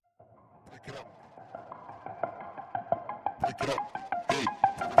If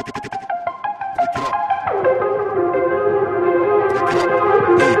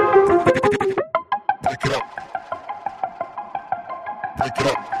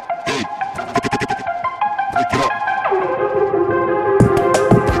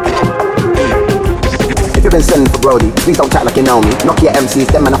you've been sending for Brody, please don't chat like you know me. Knock your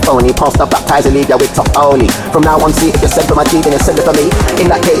MCs, them and a phony. Pass the baptize and leave ya with top only. From now on, see if you send for my G, then you send it for me. In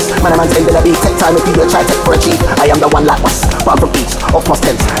that case, man, a man's ending a beat. Take time if you do try take for a G. I am the one like us, but I'm from east, off past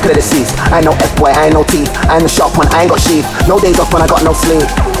tense, clear the seas. I ain't no F-boy, I ain't no teeth. I ain't the sharp one, I ain't got sheath. No days off when I got no sleep.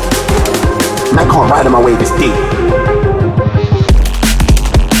 Man can't ride on my wave, it's deep.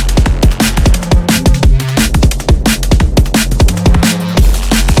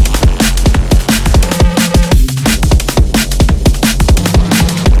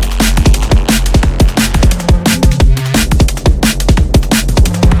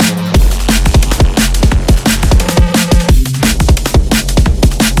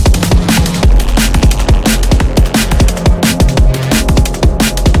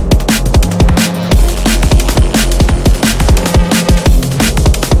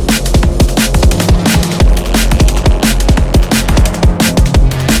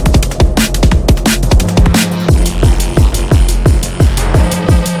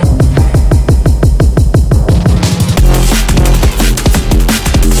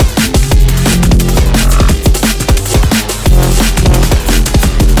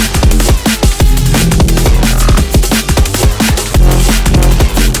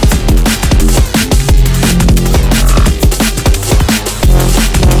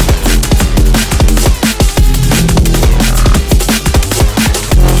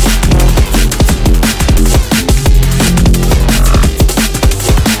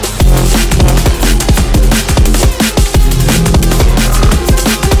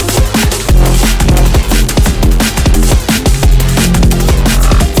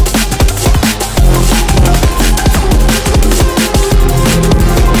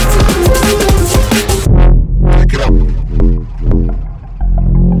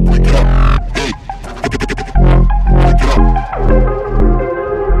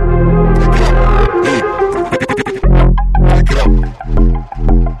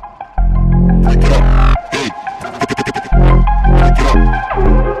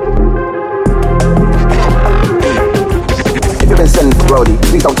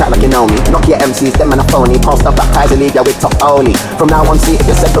 Please don't chat like you know me. Knock your MCs, them and a phony. Pass the baptize and leave ya with top only. From now on, see if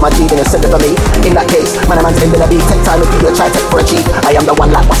you send for my G, then you send it for me. In that case, man, a man's ending a beat. Take time if you try take for a G. I am the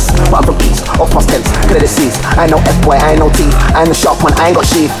one like us, but I'm from east, off past tense, clear the seas. I ain't no F-boy, I ain't no teeth. I ain't the sharp one, I ain't got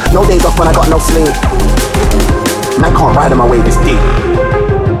sheath. No days off when I got no sleep. Man can't ride on my wave, it's deep.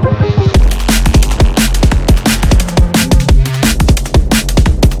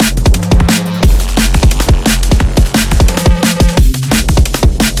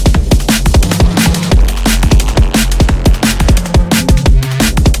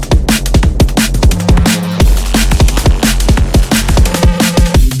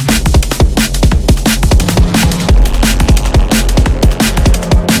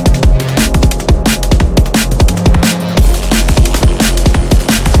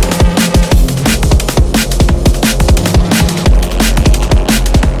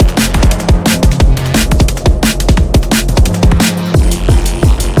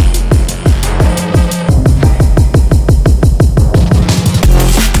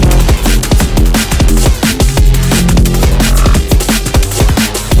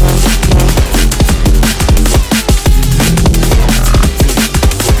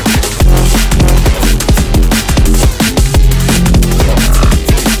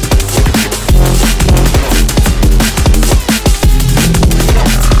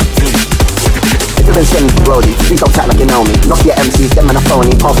 Brody, please don't chat like you know me. Knock your MCs, them and a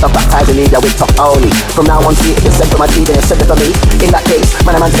phony. Pass the baptize and leave ya with top only. From now on, see if you send for my G, then you send it for me. In that case,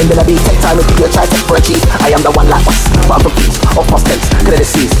 man, a man's ending a beat. Take time if you try take for a G. I am the one like us, but I'm from east, off past tense, clear the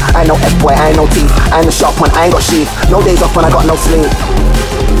seas. I ain't no F-boy, I ain't no teeth. I ain't the sharp one, I ain't got sheath. No days off when I got no sleep.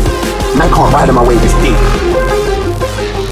 Man can't ride on my wave, it's deep.